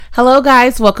Hello,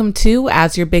 guys. Welcome to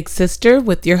As Your Big Sister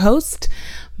with your host,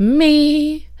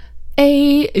 me,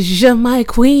 Asia, my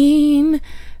queen.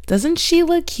 Doesn't she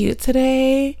look cute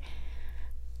today?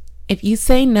 If you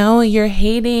say no, you're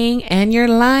hating and you're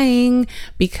lying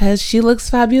because she looks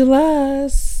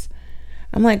fabulous.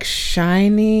 I'm like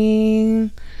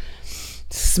shining,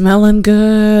 smelling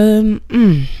good.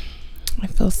 I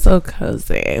feel so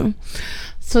cozy.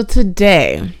 So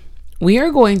today, we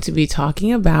are going to be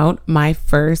talking about my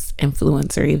first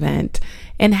influencer event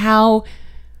and how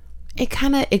it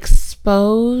kind of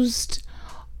exposed,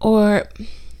 or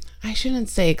I shouldn't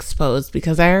say exposed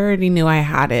because I already knew I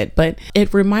had it, but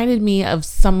it reminded me of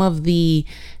some of the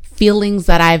feelings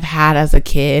that I've had as a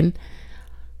kid.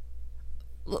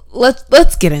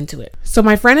 Let's get into it. So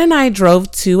my friend and I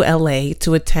drove to LA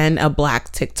to attend a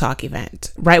Black TikTok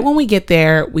event. Right when we get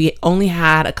there, we only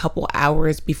had a couple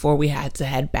hours before we had to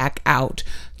head back out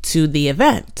to the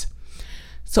event.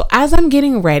 So as I'm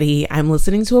getting ready, I'm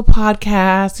listening to a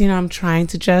podcast, I'm trying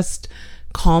to just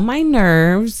calm my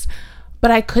nerves,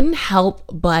 but I couldn't help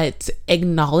but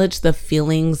acknowledge the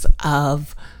feelings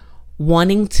of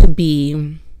wanting to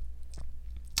be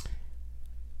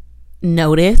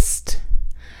noticed,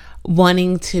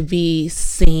 wanting to be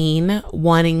seen,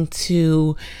 wanting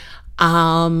to,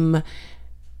 I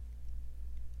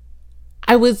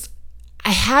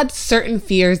had certain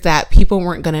fears that people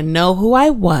weren't going to know who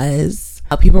I was.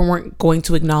 People weren't going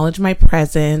to acknowledge my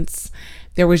presence.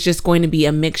 There was just going to be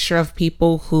a mixture of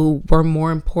people who were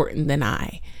more important than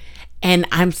I. And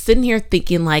I'm sitting here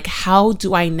thinking, like, how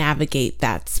do I navigate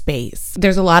that space?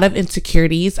 There's a lot of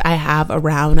insecurities I have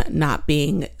around not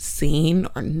being seen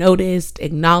or noticed,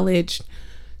 acknowledged.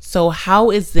 So how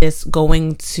is this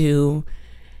going to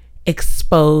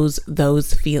expose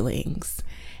those feelings?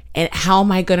 And how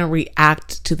am I going to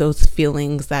react to those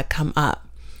feelings that come up?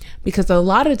 Because a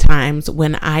lot of times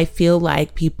when I feel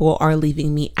like people are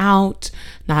leaving me out,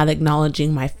 not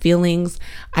acknowledging my feelings,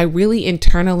 I really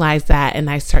internalize that and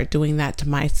I start doing that to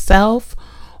myself,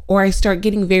 or I start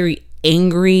getting very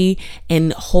angry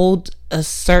and hold a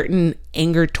certain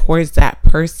anger towards that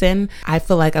person. I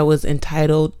feel like I was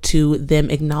entitled to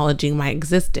them acknowledging my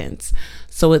existence.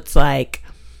 So it's like,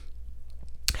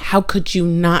 how could you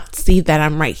not see that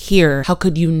I'm right here? How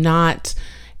could you not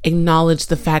acknowledge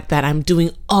the fact that I'm doing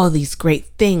all these great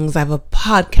things? I have a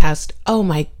podcast. Oh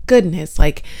my goodness.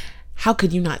 Like, how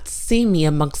could you not see me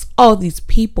amongst all these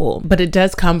people? But it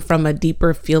does come from a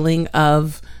deeper feeling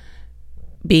of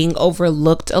being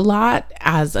overlooked a lot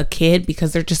as a kid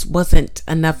because there just wasn't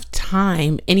enough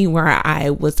time anywhere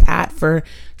I was at for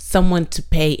someone to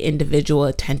pay individual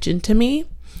attention to me.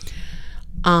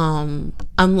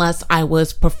 Unless I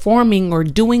was performing or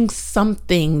doing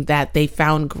something that they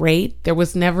found great. There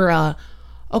was never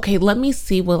okay, let me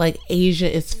see what like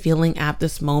Asia is feeling at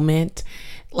this moment,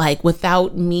 like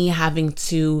without me having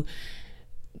to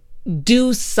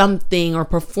do something or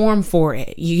perform for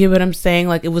it. You get what I'm saying?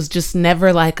 Like it was just never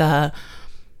it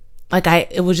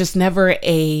was just never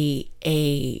a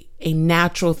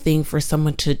natural thing for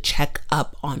someone to check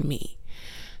up on me.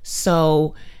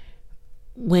 So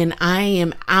when I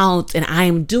am out and I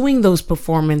am doing those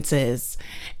performances,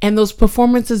 and those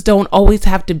performances don't always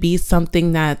have to be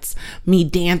something that's me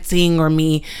dancing or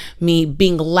me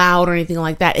being loud or anything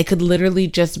like that. It could literally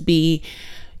just be,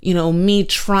 me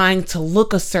trying to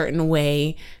look a certain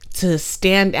way to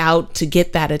stand out, to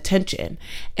get that attention.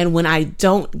 And when I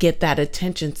don't get that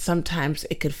attention, sometimes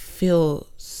it could feel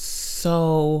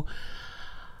so,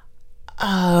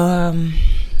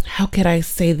 how could I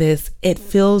say this? It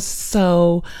feels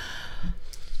so,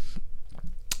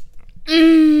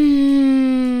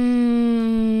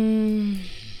 it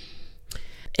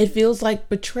feels like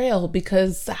betrayal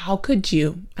because how could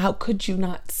you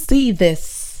not see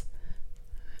this?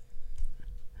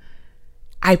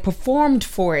 I performed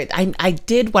for it. I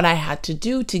did what I had to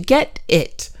do to get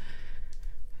it.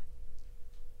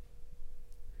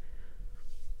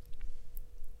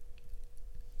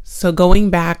 So going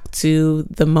back to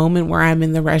the moment where I'm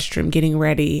in the restroom getting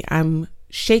ready, I'm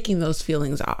shaking those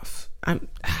feelings off.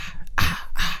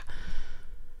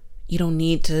 You don't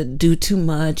need to do too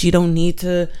much. You don't need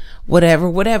to whatever.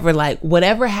 Like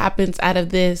whatever happens out of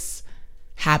this,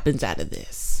 happens out of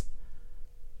this.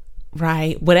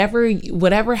 Right?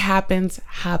 Whatever happens.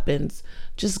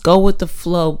 Just go with the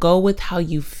flow. Go with how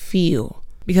you feel.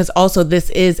 Because also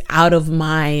this is out of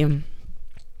my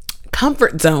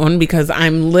comfort zone because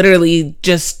I'm literally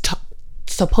just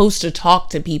supposed to talk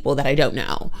to people that I don't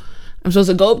know. I'm supposed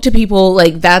to go up to people,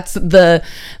 like that's the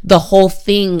whole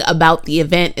thing about the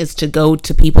event is to go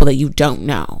to people that you don't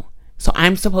know. So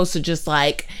I'm supposed to just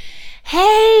like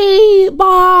hey,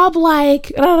 Bob,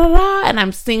 like, da, da, da. And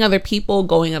I'm seeing other people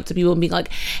going up to people and being like,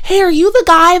 hey, are you the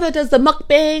guy that does the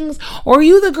mukbangs? Or are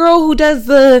you the girl who does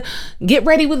the get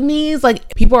ready with me's?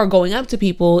 Like, people are going up to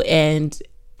people and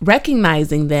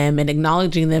recognizing them and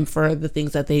acknowledging them for the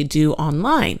things that they do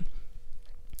online.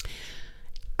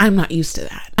 I'm not used to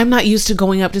that. I'm not used to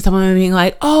going up to someone and being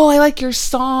like, oh, I like your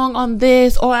song on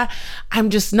this. Or I'm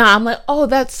just not. I'm like, oh,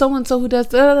 that's so-and-so who does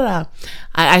da, da, da.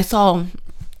 I saw,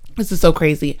 this is so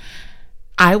crazy.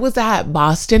 I was at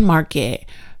Boston Market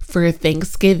for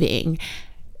Thanksgiving.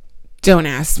 Don't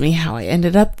ask me how I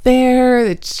ended up there.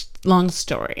 It's a long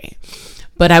story.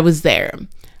 But I was there.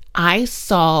 I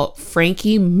saw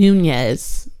Frankie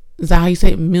Muniz. Is that how you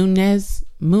say it? Muniz.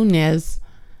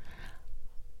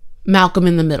 Malcolm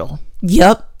in the Middle.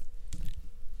 Yep.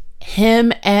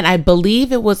 Him, and I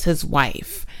believe it was his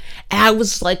wife. And I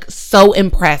was like so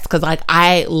impressed because like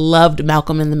I loved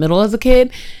Malcolm in the Middle as a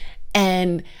kid.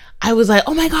 And I was like,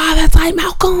 oh my God, that's like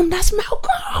Malcolm. That's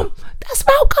Malcolm. That's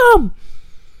Malcolm.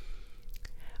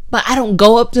 But I don't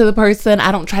go up to the person.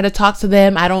 I don't try to talk to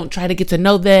them. I don't try to get to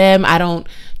know them. I don't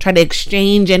try to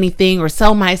exchange anything or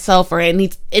sell myself or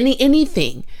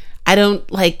anything. I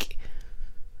don't like,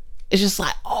 it's just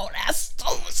like, oh, that's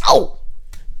so.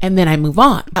 And then I move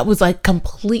on. That was like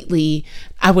completely,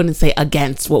 I wouldn't say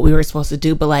against what we were supposed to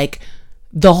do, but like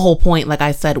the whole point, like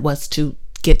I said, was to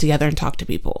get together and talk to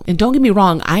people. And don't get me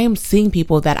wrong, I am seeing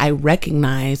people that I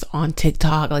recognize on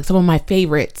TikTok, like some of my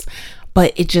favorites,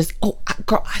 but it just,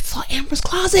 girl, I saw Amber's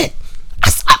Closet.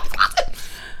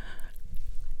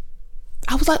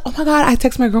 I was like, oh my God, I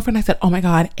texted my girlfriend. I said, oh my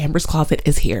God, Amber's Closet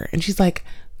is here. And she's like,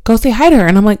 go say hi to her.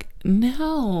 And I'm like,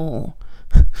 no.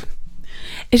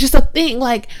 It's just a thing.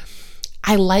 Like,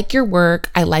 I like your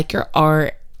work. I like your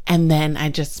art. And then I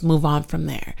just move on from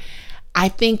there. I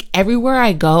think everywhere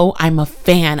I go, I'm a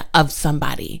fan of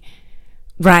somebody.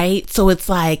 Right? So it's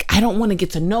like, I don't want to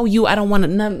get to know you. I don't want to,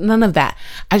 none of that.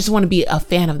 I just want to be a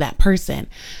fan of that person.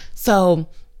 So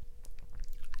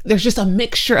there's just a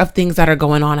mixture of things that are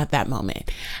going on at that moment.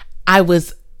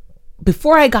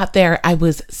 Before I got there, I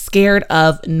was scared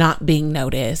of not being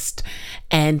noticed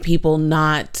and people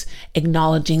not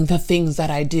acknowledging the things that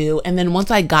I do. And then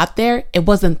once I got there, it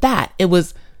wasn't that. It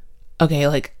was, okay,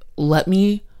 like, let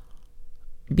me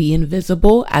be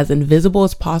invisible as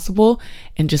possible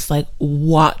and just like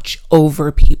watch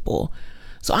over people.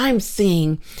 So I'm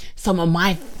seeing some of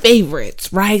my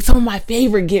favorites, right? Some of my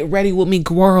favorite get ready with me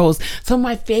girls, some of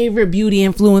my favorite beauty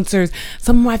influencers,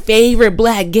 some of my favorite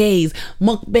black gays,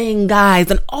 mukbang guys,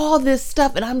 and all this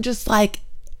stuff. And I'm just like,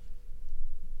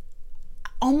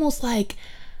 almost like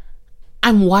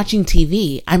I'm watching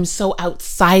TV. I'm so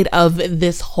outside of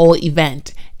this whole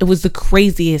event. It was the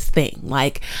craziest thing.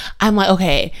 Like, I'm like,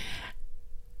 okay,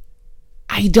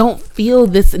 I don't feel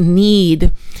this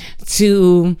need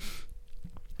to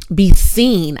be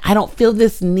seen. I don't feel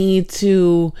this need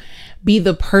to be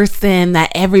the person that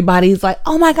everybody's like,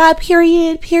 oh my God,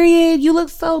 period, you look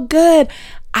so good.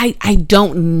 I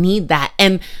don't need that.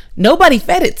 And nobody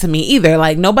fed it to me either.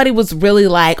 Like, nobody was really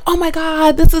like, oh my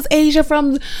God, this is Asia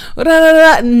from da, da,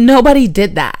 da. Nobody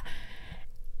did that.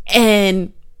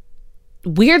 And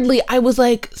weirdly, I was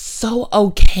like so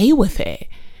okay with it.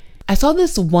 I saw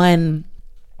this one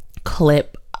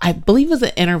clip, I believe it was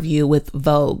an interview with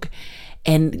Vogue,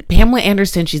 and Pamela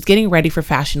Anderson, she's getting ready for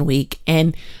Fashion Week,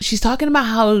 and she's talking about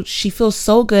how she feels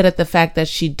so good at the fact that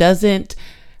she doesn't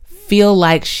feel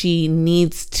like she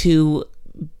needs to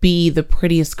be the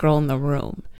prettiest girl in the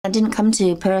room. I didn't come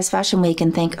to Paris Fashion Week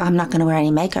and think, I'm not going to wear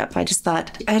any makeup. I just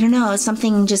thought, I don't know,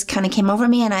 something just kind of came over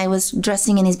me and I was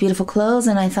dressing in these beautiful clothes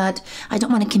and I thought, I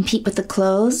don't want to compete with the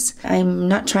clothes. I'm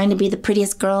not trying to be the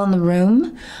prettiest girl in the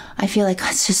room. I feel like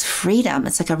it's just freedom.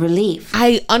 It's like a relief.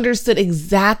 I understood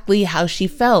exactly how she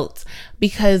felt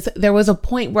because there was a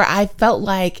point where I felt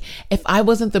like if I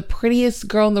wasn't the prettiest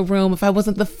girl in the room, if I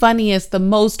wasn't the funniest, the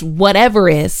most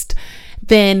whateverist,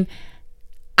 then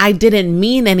I didn't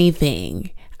mean anything.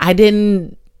 I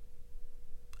didn't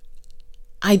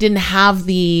have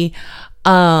the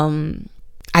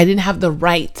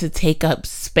right to take up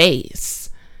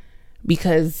space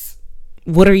because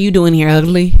what are you doing here,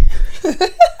 ugly?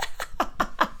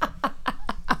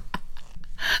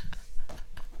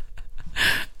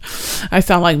 I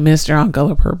sound like Mr. on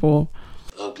Color Purple.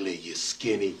 Ugly, you're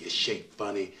skinny, you're shaped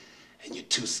funny, and you're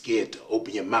too scared to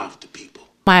open your mouth to people.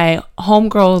 My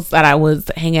homegirls that I was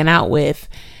hanging out with,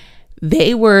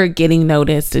 they were getting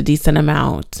noticed a decent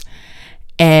amount.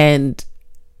 And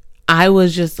I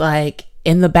was just like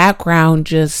in the background,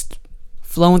 just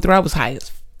flowing through. I was high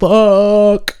as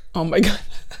fuck. Oh my God.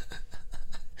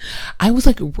 I was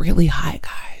like really high,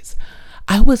 guys.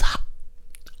 I was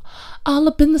All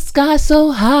up in the sky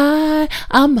so high.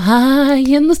 I'm high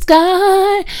in the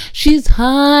sky. She's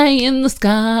high in the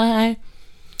sky.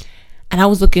 And I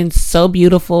was looking so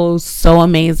beautiful, so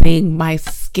amazing. My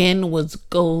skin was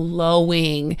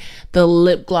glowing. The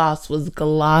lip gloss was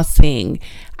glossing.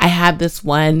 I had this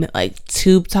one like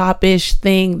tube top-ish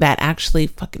thing that actually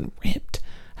fucking ripped.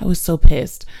 I was so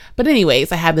pissed. But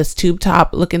anyways, I had this tube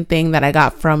top looking thing that I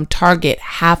got from Target,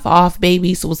 half off,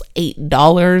 baby. So it was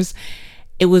 $8.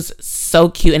 It was so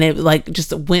cute. And it like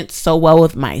just went so well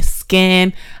with my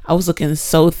skin. I was looking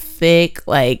so thick,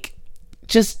 like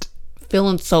just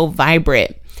feeling so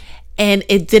vibrant, and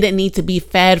it didn't need to be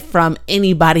fed from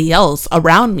anybody else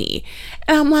around me.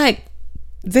 And I'm like,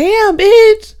 damn,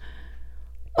 bitch,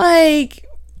 like,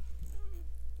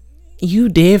 you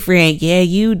different. Yeah,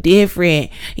 you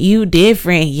different. You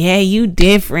different. Yeah, you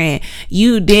different.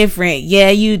 You different.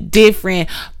 Yeah, you different.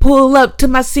 Pull up to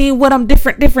my scene. What I'm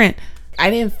different. I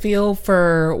didn't feel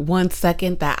for 1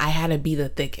 second that I had to be the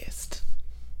thickest,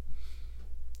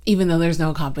 even though there's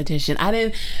no competition. I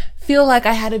didn't feel like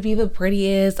I had to be the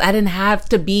prettiest. I didn't have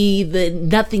to be the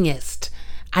nothingest.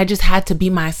 I just had to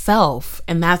be myself,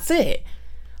 and that's it.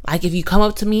 Like, if you come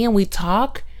up to me and we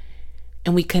talk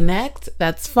and we connect,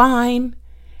 that's fine.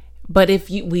 But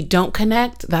if we don't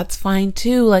connect, that's fine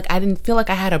too. Like, I didn't feel like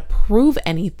I had to prove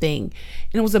anything.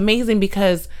 And it was amazing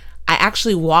because I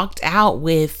actually walked out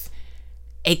with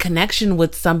a connection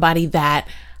with somebody that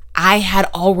I had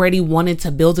already wanted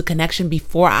to build a connection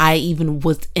before I even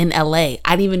was in LA.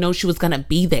 I didn't even know she was going to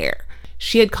be there.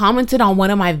 She had commented on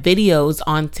one of my videos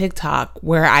on TikTok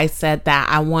where I said that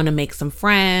I want to make some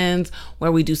friends,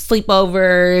 where we do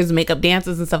sleepovers, makeup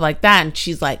dances and stuff like that. And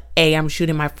she's like, hey, I'm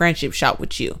shooting my friendship shot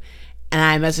with you. And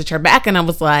I messaged her back and I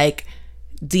was like,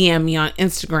 DM me on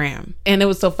Instagram. And it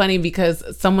was so funny because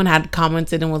someone had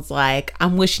commented and was like,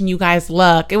 I'm wishing you guys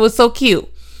luck. It was so cute.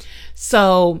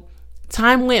 So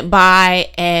time went by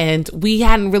and we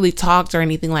hadn't really talked or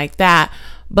anything like that,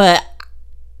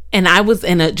 and I was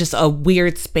in just a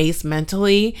weird space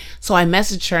mentally. So I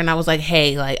messaged her and I was like,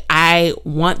 hey, like, I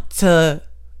want to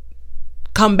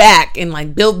come back and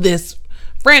like build this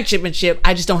friendship and ship.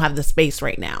 I just don't have the space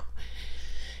right now.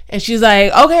 And she's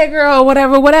like, okay, girl,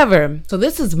 whatever. So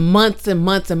this is months and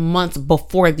months and months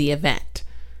before the event,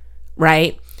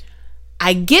 right?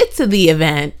 I get to the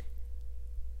event,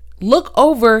 look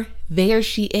over, there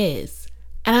she is.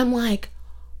 And I'm like,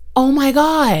 oh my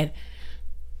God.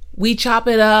 We chop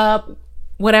it up,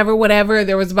 whatever.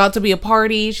 There was about to be a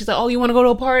party. She's like, oh, you want to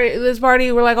go to this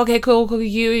party? We're like, okay, cool,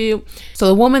 you. So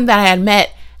the woman that I had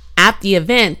met at the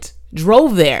event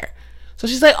drove there. So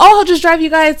she's like, oh, I'll just drive you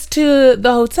guys to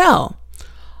the hotel.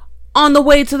 On the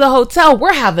way to the hotel,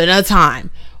 we're having a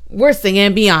time. We're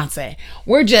singing Beyonce.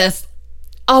 We're just,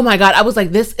 oh my God. I was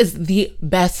like, this is the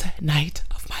best night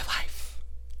of my life.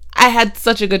 I had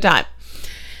such a good time.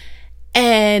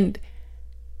 And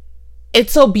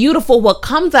it's so beautiful what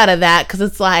comes out of that, because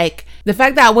it's like the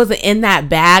fact that I wasn't in that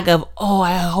bag of, oh,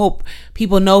 I hope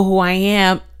people know who I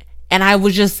am. And I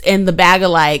was just in the bag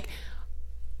of like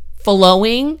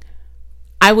flowing.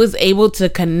 I was able to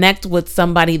connect with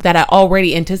somebody that I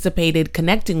already anticipated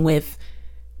connecting with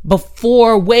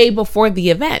way before the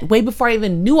event, way before I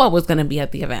even knew I was going to be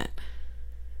at the event.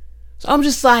 So I'm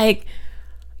just like,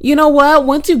 you know what?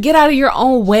 Once you get out of your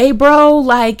own way, bro,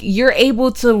 like, you're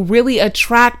able to really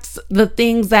attract the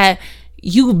things that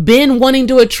you've been wanting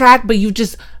to attract, but you've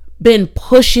just been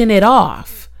pushing it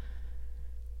off.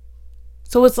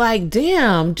 So it's like,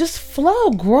 damn, just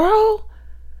flow, girl.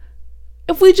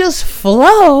 If we just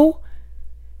flow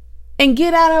and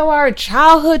get out of our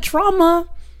childhood trauma,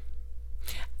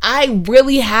 I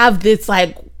really have this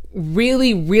like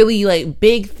really, really like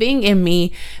big thing in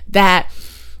me that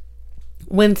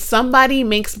when somebody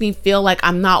makes me feel like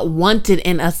I'm not wanted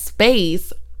in a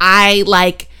space, I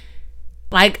like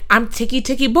I'm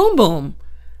ticky boom boom.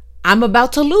 I'm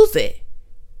about to lose it.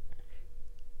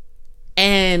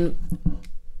 And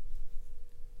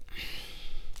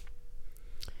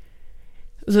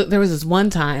there was this one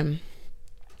time,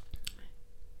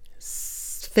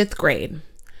 5th grade,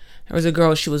 there was a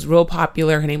girl, she was real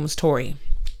popular. Her name was Tori.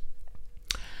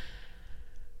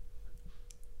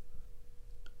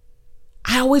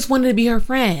 I always wanted to be her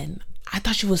friend. I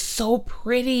thought she was so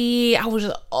pretty. I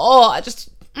was just,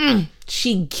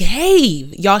 she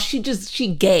gave. Y'all, she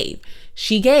gave.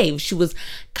 She was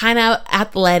kind of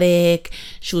athletic.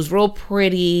 She was real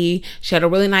pretty. She had a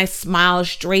really nice smile,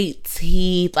 straight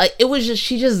teeth. Like, it was just,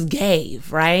 she just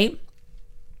gave, right?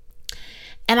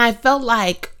 And I felt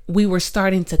like we were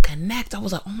starting to connect. I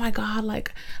was like, oh my God,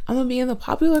 like, I'm going to be in the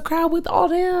popular crowd with all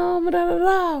them. Blah, blah,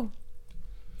 blah.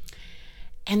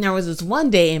 And there was this one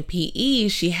day in PE,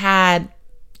 she had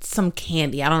some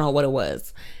candy. I don't know what it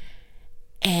was.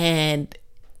 And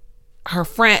her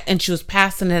friend, and she was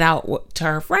passing it out to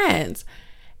her friends.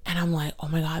 And I'm like, oh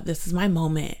my God, this is my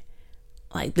moment.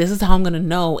 Like, this is how I'm going to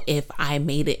know if I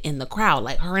made it in the crowd.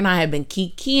 Like, her and I have been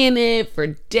kikiing it for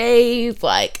days.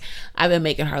 Like, I've been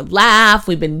making her laugh.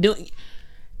 We've been doing,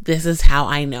 this is how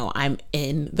I know I'm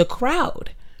in the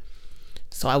crowd.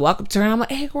 So I walk up to her and I'm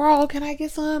like, hey girl, can I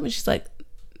get some? And she's like,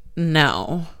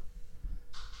 no.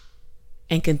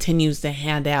 And continues to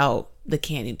hand out the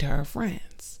candy to her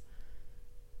friends.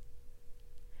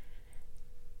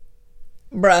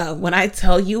 Bruh, when I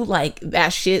tell you, like, that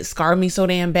shit scarred me so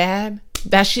damn bad.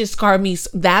 That shit scarred me.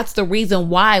 That's the reason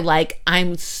why, like,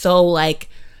 I'm so, like,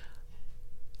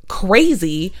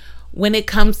 crazy when it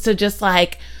comes to just,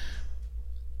 like,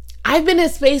 I've been in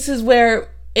spaces where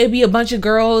it'd be a bunch of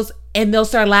girls and they'll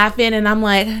start laughing and I'm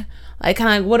like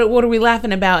kind of like, what are we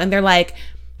laughing about? And they're like,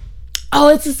 oh,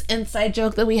 it's this inside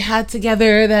joke that we had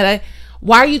together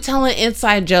why are you telling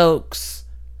inside jokes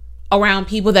around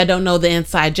people that don't know the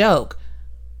inside joke?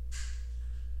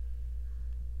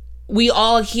 We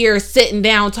all here sitting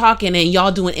down talking and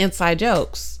y'all doing inside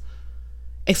jokes.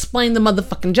 Explain the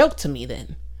motherfucking joke to me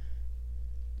then.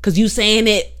 Cause you saying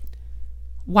it,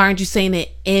 why aren't you saying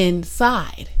it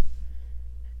inside?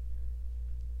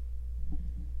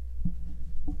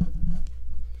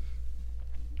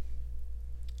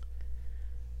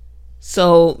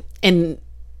 So, and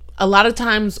a lot of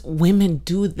times women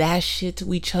do that shit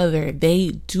to each other.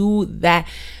 They do that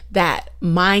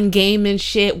mind game and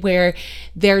shit where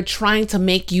they're trying to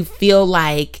make you feel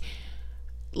like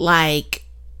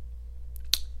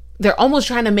they're almost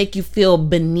trying to make you feel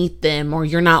beneath them or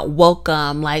you're not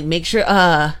welcome. Like, make sure,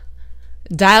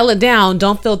 dial it down.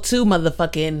 Don't feel too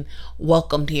motherfucking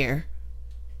welcomed here.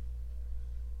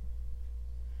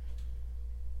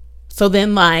 So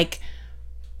then, like,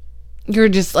 you're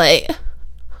just like,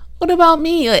 what about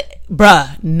me? Like,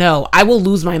 bruh, no, I will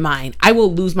lose my mind. I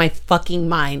will lose my fucking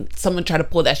mind. Someone try to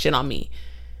pull that shit on me.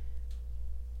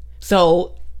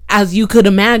 So, as you could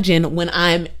imagine, when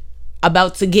I'm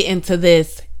about to get into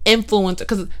this influencer,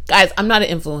 because guys, I'm not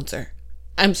an influencer.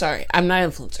 I'm sorry, I'm not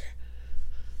an influencer.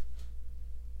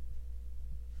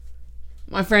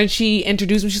 My friend, she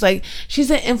introduced me. She's like,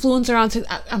 she's an influencer on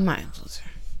TikTok. I'm not an influencer.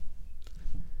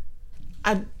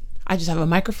 I just have a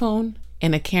microphone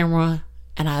and a camera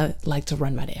and I like to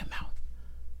run my damn mouth.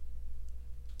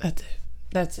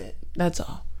 That's it. That's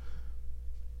all.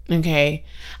 Okay.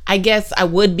 I guess I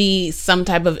would be some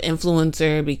type of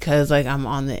influencer because, like, I'm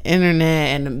on the internet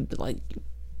and I'm, like,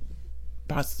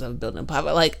 process of building a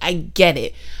platform. Like, I get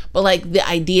it. But, like, the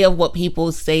idea of what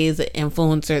people say is an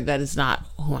influencer, that is not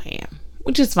who I am.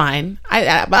 Which is fine.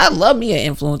 I love me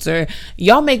an influencer.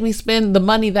 Y'all make me spend the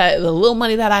little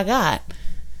money that I got.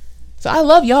 So I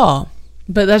love y'all,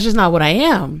 but that's just not what I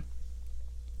am.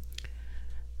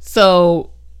 So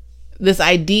this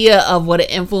idea of what an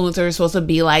influencer is supposed to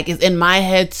be like is in my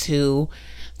head too.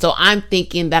 So I'm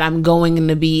thinking that I'm going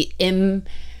to be in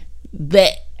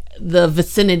the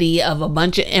vicinity of a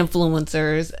bunch of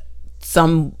influencers,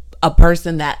 a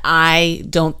person that I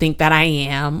don't think that I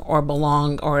am or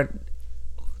belong, or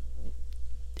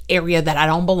area that I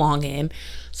don't belong in.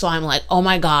 So I'm like, oh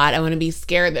my God, I'm going to be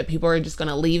scared that people are just going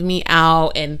to leave me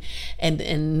out and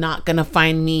not going to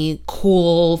find me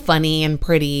cool, funny, and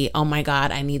pretty. Oh my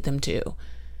God, I need them too.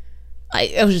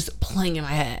 Like, it was just playing in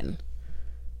my head.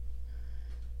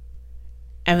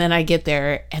 And then I get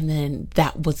there and then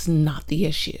that was not the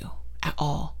issue at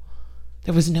all.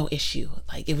 There was no issue.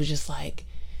 Like, it was just like,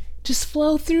 just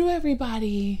flow through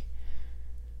everybody.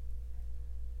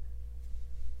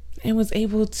 And was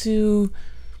able to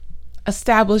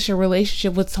establish a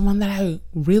relationship with someone that I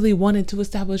really wanted to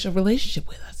establish a relationship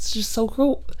with. That's just so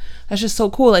cool. That's just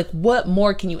so cool. Like, what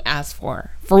more can you ask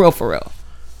for? For real.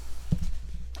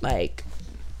 Like,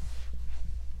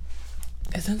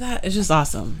 isn't that, it's just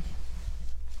awesome.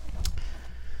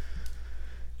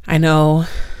 I know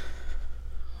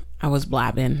I was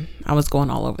blabbing. I was going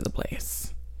all over the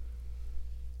place.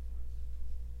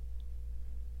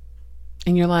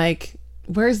 And you're like,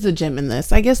 where's the gem in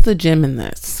this? I guess the gem in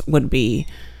this would be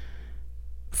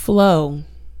flow.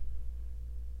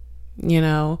 You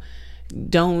know,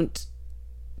 don't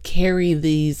carry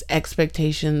these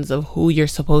expectations of who you're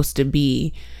supposed to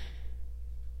be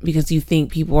because you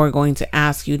think people are going to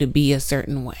ask you to be a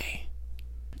certain way.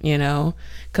 You know,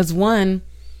 because one,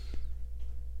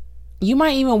 you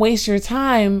might even waste your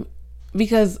time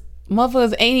because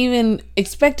motherfuckers ain't even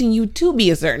expecting you to be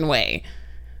a certain way.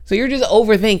 So you're just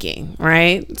overthinking,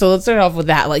 right? So let's start off with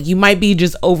that. Like, you might be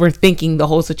just overthinking the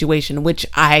whole situation, which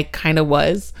I kind of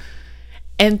was.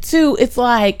 And two, it's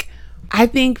like, I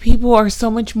think people are so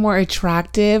much more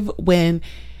attractive when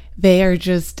they are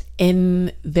just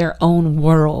in their own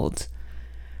world.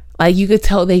 Like, you could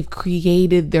tell they've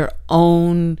created their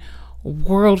own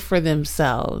world for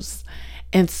themselves.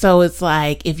 And so it's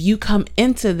like, if you come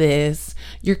into this,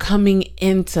 you're coming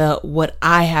into what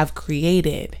I have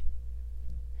created.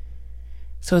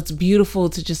 So it's beautiful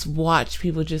to just watch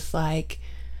people just like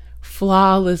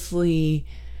flawlessly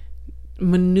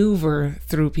maneuver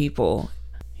through people,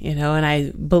 you know, and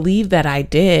I believe that I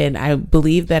did. I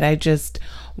believe that I just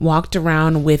walked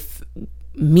around with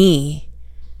me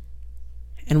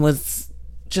and was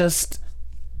just,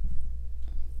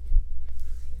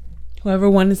 whoever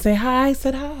wanted to say hi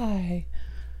said hi.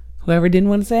 Whoever didn't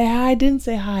want to say hi didn't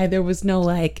say hi. There was no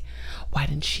like, why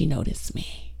didn't she notice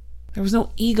me? There was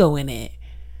no ego in it.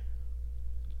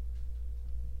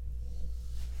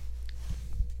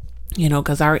 You know,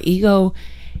 because our ego,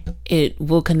 it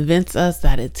will convince us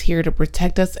that it's here to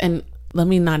protect us. And let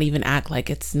me not even act like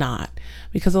it's not.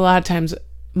 Because a lot of times,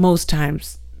 most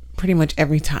times, pretty much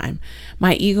every time,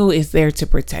 my ego is there to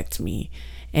protect me.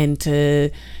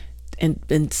 But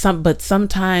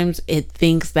sometimes it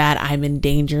thinks that I'm in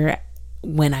danger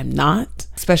when I'm not.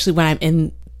 Especially when I'm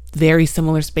in very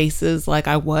similar spaces like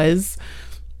I was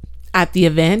at the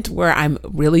event, where I'm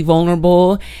really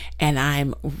vulnerable and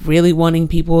I'm really wanting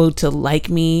people to like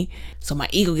me. So my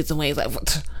ego gets in the way. It's like,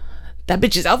 that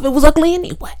bitch's outfit was ugly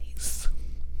anyways.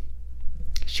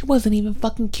 She wasn't even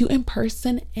fucking cute in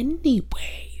person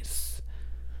anyways.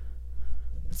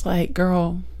 It's like,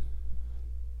 girl,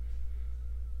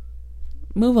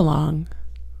 move along.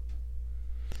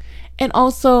 And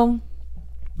also,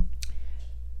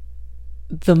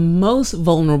 the most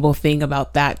vulnerable thing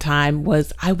about that time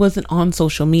was I wasn't on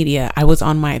social media. I was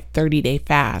on my 30-day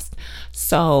fast.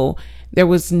 So there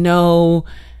was nothing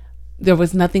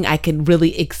I could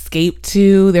really escape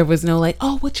to. There was no like,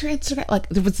 oh, what's your Instagram? Like,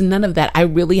 there was none of that. I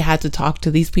really had to talk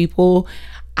to these people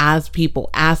as people,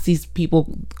 ask these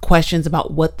people questions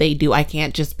about what they do. I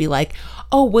can't just be like,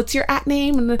 oh, what's your @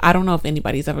 name? And I don't know if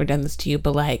anybody's ever done this to you,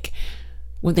 but like,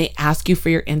 when they ask you for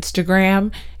your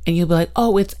Instagram and you'll be like,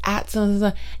 oh, it's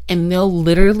 @ and they'll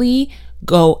literally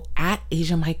go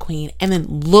 @Asia My Queen and then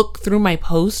look through my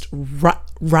post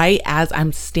right as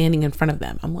I'm standing in front of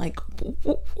them. I'm like,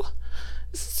 this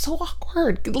is so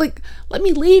awkward. Like, let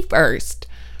me leave first.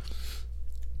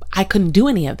 I couldn't do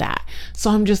any of that.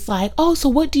 So I'm just like, oh, so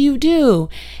what do you do?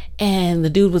 And the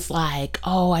dude was like,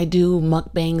 oh, I do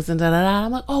mukbangs and da-da-da.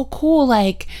 I'm like, oh, cool.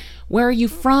 Like, where are you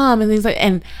from? And he's like,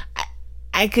 and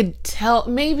I could tell,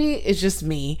 maybe it's just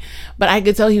me, but I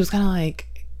could tell he was kind of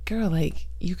like, girl, like,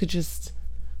 you could just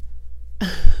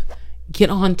get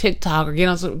on TikTok or get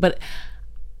on something, but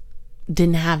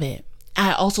didn't have it.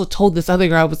 I also told this other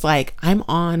girl, I was like, I'm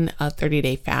on a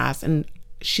 30-day fast. And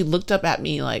she looked up at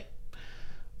me like,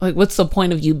 what's the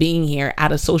point of you being here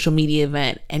at a social media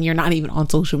event and you're not even on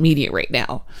social media right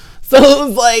now? So it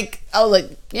was like, I was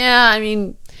like, yeah, I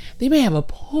mean, they may have a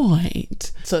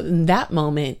point. So in that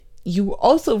moment, you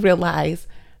also realize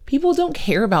people don't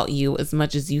care about you as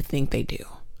much as you think they do.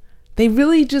 They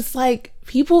really just like,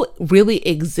 people really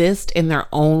exist in their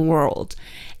own world.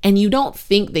 And you don't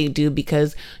think they do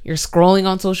because you're scrolling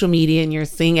on social media and you're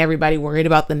seeing everybody worried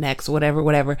about the next,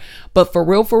 whatever. But for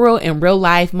real, in real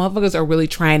life, motherfuckers are really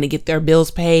trying to get their bills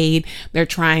paid. They're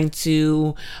trying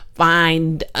to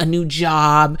find a new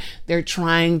job. They're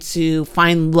trying to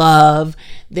find love.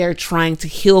 They're trying to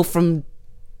heal from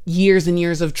years and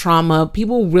years of trauma.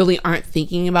 People really aren't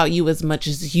thinking about you as much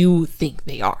as you think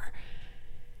they are.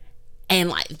 And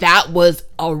like, that was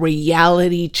a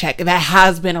reality check. That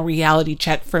has been a reality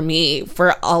check for me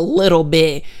for a little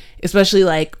bit, especially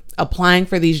like applying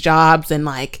for these jobs and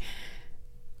like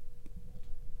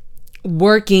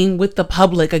working with the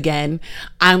public again.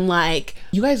 I'm like,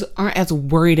 you guys aren't as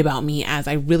worried about me as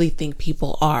I really think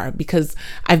people are, because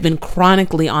I've been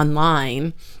chronically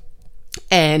online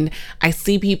and I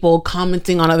see people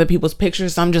commenting on other people's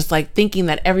pictures. So I'm just like thinking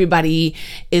that everybody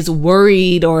is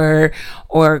worried or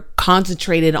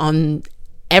concentrated on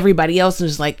everybody else. And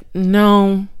just like,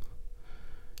 no.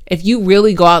 If you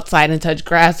really go outside and touch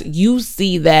grass, you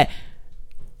see that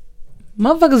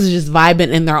motherfuckers are just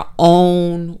vibing in their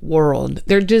own world.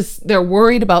 They're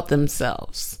worried about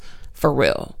themselves, for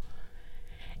real.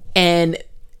 And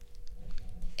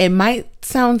it might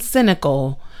sound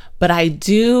cynical, but I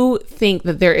do think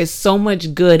that there is so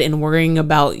much good in worrying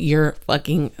about your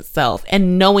fucking self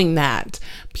and knowing that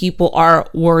people are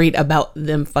worried about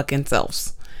them fucking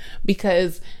selves.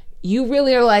 Because you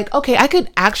really are like, okay, I could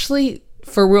actually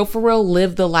for real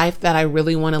live the life that I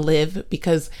really want to live,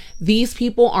 because these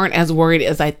people aren't as worried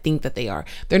as I think that they are.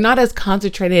 They're not as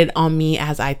concentrated on me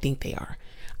as I think they are.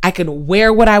 I could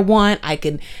wear what I want. I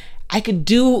could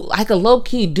low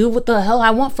key do what the hell I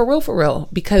want for real,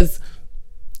 because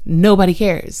nobody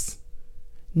cares.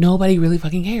 Nobody really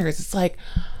fucking cares. It's like,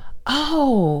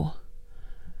 oh,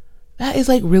 that is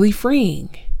like really freeing.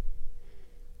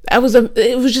 It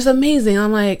was just amazing.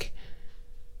 I'm like,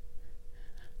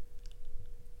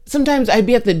 sometimes I'd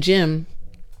be at the gym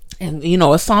and, you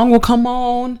know, a song will come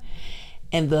on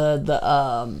and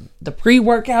the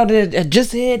pre-workout had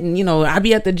just hit, and, you know, I'd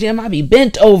be at the gym, I'd be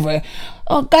bent over.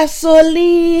 Oh,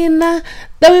 gasolina,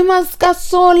 dame más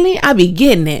gasolina. I'd be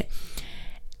getting it.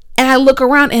 And I look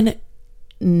around and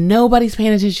nobody's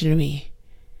paying attention to me.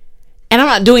 And I'm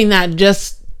not doing that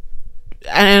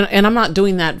and I'm not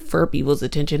doing that for people's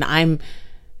attention. I'm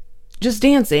just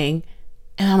dancing.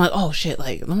 And I'm like, oh shit,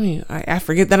 like, I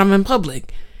forget that I'm in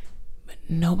public. But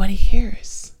nobody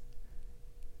cares.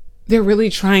 They're really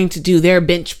trying to do their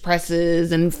bench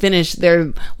presses and finish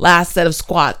their last set of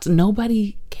squats.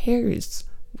 Nobody cares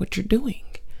what you're doing.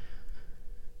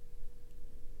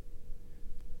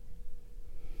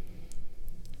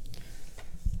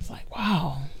 It's like,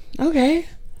 wow, okay.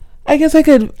 I guess I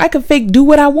could fake do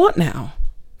what I want now.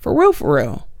 For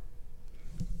real.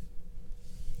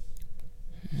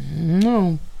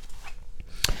 No.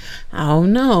 Oh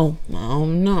no.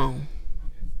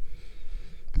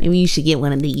 Maybe you should get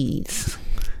one of these.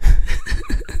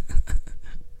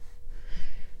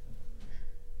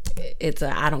 It's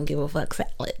a I don't give a fuck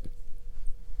salad.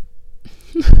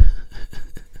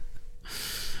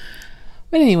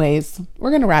 But anyways, we're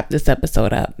going to wrap this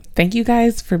episode up. Thank you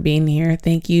guys for being here.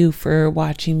 Thank you for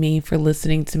watching me, for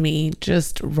listening to me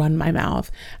just run my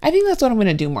mouth. I think that's what I'm going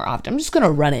to do more often. I'm just going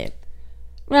to run it.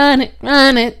 Run it.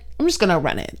 I'm just going to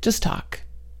run it. Just talk.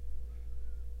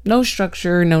 No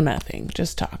structure, no nothing.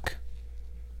 Just talk.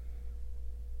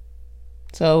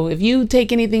 So if you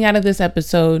take anything out of this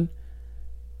episode,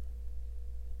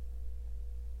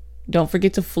 don't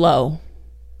forget to flow.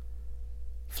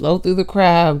 Flow through the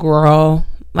crowd, girl,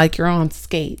 like you're on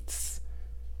skates.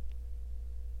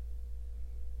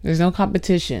 There's no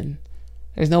competition.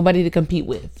 There's nobody to compete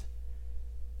with.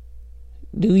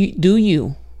 Do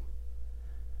you?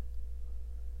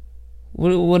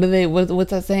 What are they?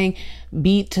 What's that saying?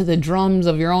 Beat to the drums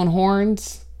of your own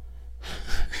horns.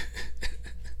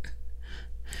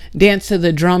 Dance to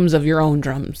the drums of your own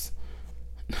drums.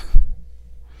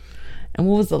 And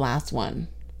what was the last one?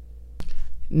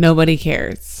 Nobody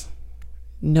cares.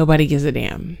 Nobody gives a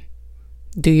damn.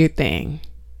 Do your thing.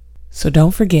 So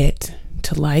don't forget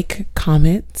to like,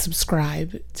 comment,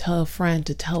 subscribe, tell a friend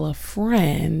to tell a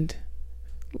friend.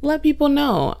 Let people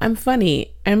know I'm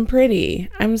funny, I'm pretty,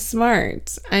 I'm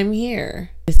smart, I'm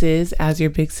here. This is As Your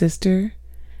Big Sister.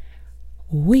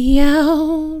 We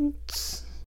out.